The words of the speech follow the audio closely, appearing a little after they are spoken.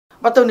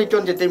បាទទូនីជ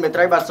នជាទីមេត្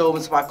រីបាទសូម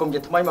ស្វាគមន៍ជា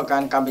ថ្មីមកកា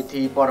ន់កម្មវិ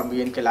ធីព័ត៌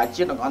មានកីឡា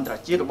ជាតិនិងអន្តរ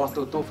ជាតិរបស់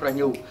ទូ Fresh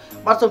News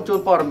បាទសូមជូន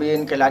ព័ត៌មាន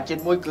កីឡាជា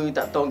តិមួយគឺ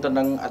តាក់ទងទៅ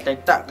នឹងអតី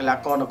តកីឡា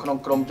ករនៅក្នុង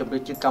ក្រុមជម្រើ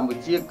សជាតិកម្ពុ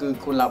ជាគឺ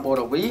ខុនឡាបូ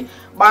រ៉ាវី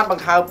បានប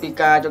ង្ហើបពី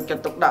ការយកចិត្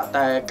តទុកដាក់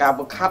តែការ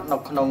បង្ខាត់នៅ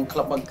ក្នុងក្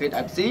លឹបបឹងកេត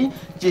FC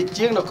ជា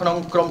ជាងនៅក្នុង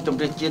ក្រុមជ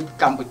ម្រើសជាតិ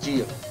កម្ពុជា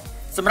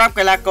សម្រាប់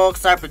កីឡាករ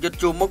ខ្សែប្រយុទ្ធ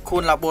ជួរមុខខួ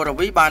នឡាបូរ៉ា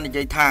វីបាននិ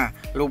យាយថា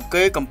រូប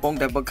គេកំពុង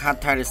តែបង្ខាត់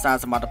ថែរក្សា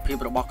សមត្ថភាព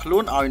របស់ខ្លួ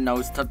នឲ្យនៅ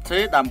ស្ថិតស្ថេ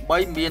រដើម្បី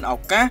មានឱ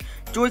កាស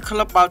ជួយក្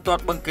លឹបបាល់ទា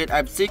ត់បឹងកេត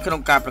FC ក្នុ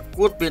ងការប្រ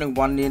កួតពានរង្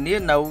វាន់នានា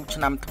នៅឆ្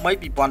នាំថ្មី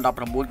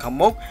2019ខាង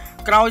មុខ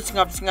ក្រោយស្ង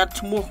ប់ស្ងាត់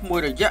ឈ្មោះមួយ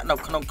រយៈនៅ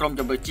ក្នុងក្រុម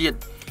ជម្រើសជាតិ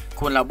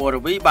ខួនឡាបូ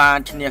រ៉ាវីបាន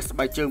ឈ្នះស្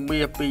បែកជើងមា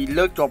ស2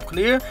លើកជាប់គ្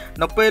នា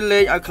នៅពេលលេ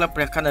ងឲ្យក្លឹប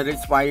ព្រះខ័នរាជ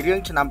ស្វាយរៀង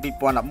ឆ្នាំ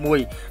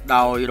2011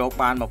ដោយរក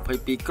បាន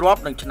22គ្រាប់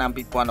និងឆ្នាំ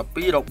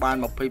2012រកបាន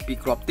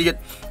22គ្រាប់ទៀត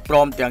ព្រ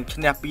មទាំងឈ្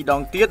នះ2ដ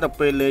ងទៀតនៅ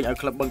ពេលលេងឲ្យ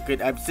ក្លឹបបឹងកេត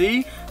FC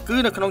គឺ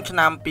នៅក្នុងឆ្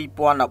នាំ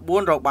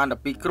2014រកបាន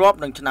12គ្រាប់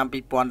និងឆ្នាំ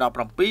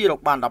2017រក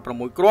បាន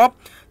16គ្រាប់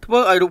ធ្វើ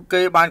ឲ្យរូប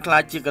គេបានក្លា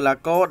យជាកីឡា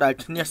ករដែល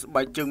ឈ្នះស្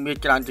បែកជើងមាស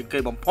ច្រើនជាងគេ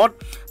បំផុត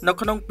នៅ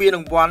ក្នុងពានរ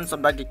ង្វាន់ស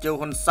ម្ដេចតេជោ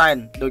ហ៊ុនសែន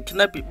ដូច្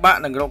នេះពិបាក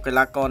នឹងរកកី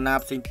ឡាករណា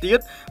ផ្សេងទៀត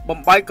បំ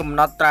បីកំ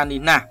ណត់ត្រា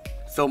នេះណាស់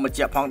សូមបញ្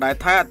ជាក់ផងដែរ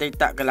ថាអតី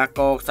តកីឡាក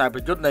រខ្សែប្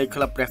រយុទ្ធនៃក្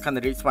លឹបព្រះខ័ន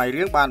រាជស្វាយ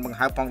រៀងបានបង្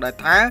ហើបផងដែរ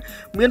ថា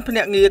មានភ្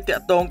នាក់ងារតា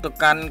ក់ទងទៅ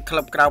កាន់ក្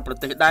លឹបក្រៅប្រ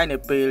ទេសដែរនៅ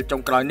ពេលចុ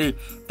ងក្រោយនេះ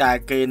តែ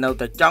គេនៅ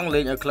តែចង់លេ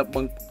ងឲ្យក្លឹប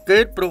បឹងកេ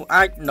តព្រោះ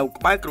អាចនៅ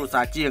ក្បែរគ្រួ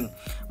សារជាង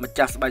ម្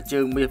ចាស់ស្បែកជើ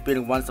ងមាសពាន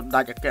រង្វាន់សម្ដេ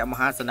ចអគ្គម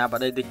ហាសេនាប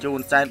តីតេជោ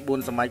ហ៊ុនសែន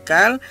4សម័យ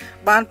កាល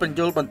បានបញ្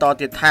យល់បន្ត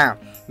ទៀតថា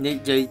និ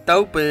យាយទៅ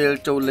ពេល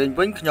ចូលលេង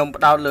វិញខ្ញុំ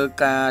ផ្ដោតលើ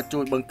ការជួ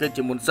យបង្កើត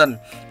ជាមុនសិន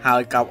ហើ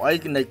យកៅអី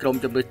នៃក្រុម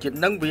ជម្រើសជាតិ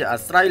នឹងវាអា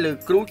ស្រ័យលើ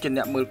គ្រូជា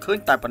អ្នកមើលឃើញ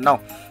តែប៉ុណ្ណោះ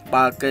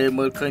បើគេ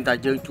មើលឃើញថា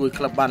យើងជួយ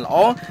ក្លឹបបានល្អ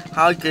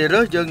ហើយគេ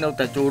រើសយើងនៅ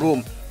តែចូលរួម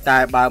តែ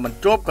បើមិន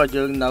ជាប់ក៏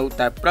យើងនៅ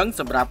តែប្រឹង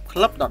សម្រាប់ក្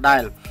លឹបដដែ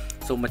ល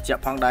សូមបញ្ជា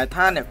ក់ផងដែរ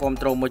ថាអ្នកគ្រប់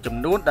គ្រងមួយចំ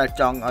នួនដែល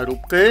ចង់ឲ្យរូ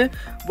បគេ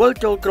វិល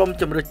ចូលក្រុម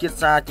ជម្រើសជាតិ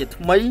សាជា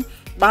ថ្មី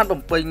បាន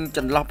បំពេញច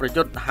ន្លោះប្រ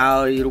យុទ្ធហើ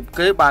យរូប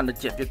គេបានប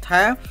ញ្ជាក់ទៀត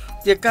ថា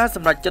ជាការស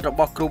ម្រេចចិត្តរ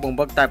បស់គ្រូបង្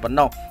វឹកតែប៉ុណ្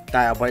ណោះ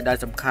តែអ្វីដែល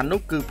សំខាន់នោះ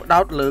គឺផ្ដោ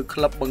តលើក្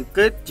លឹបបឹង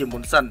កេតជាមុ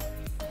នសិន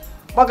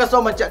បាទក៏សូ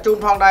មបញ្ជាក់ជូន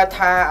ផងដែរ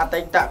ថាអ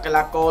តីតកី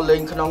ឡាករលេ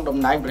ងក្នុងតំ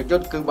ណែងប្រយុ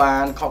ទ្ធគឺបា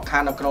នខកខា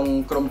ននៅក្នុង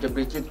ក្រុមជម្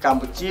រើសជាតិកម្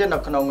ពុជានៅ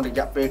ក្នុងរ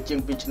យៈពេលជាង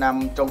2ឆ្នាំ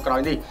ចុងក្រោយ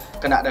នេះ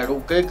គណៈដែលរូ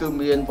បគេគឺ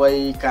មានវ័យ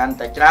កាន់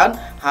តែច្រើន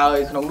ហើយ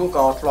ក្នុងនោះ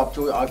ក៏ធ្លាប់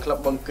ជួយឲ្យក្លឹប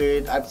បឹងកេត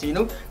FC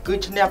នោះគឺ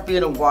ឈ្នះពាន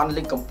រង្វាន់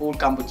លីកកំពូល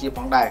កម្ពុជាផ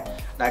ងដែរ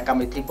ដែលកម្ម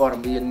វិធីព័ត៌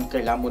មានកី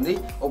ឡាមួយនេះ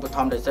ឧបត្ថ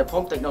ម្ភដោយ Safe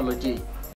Home Technology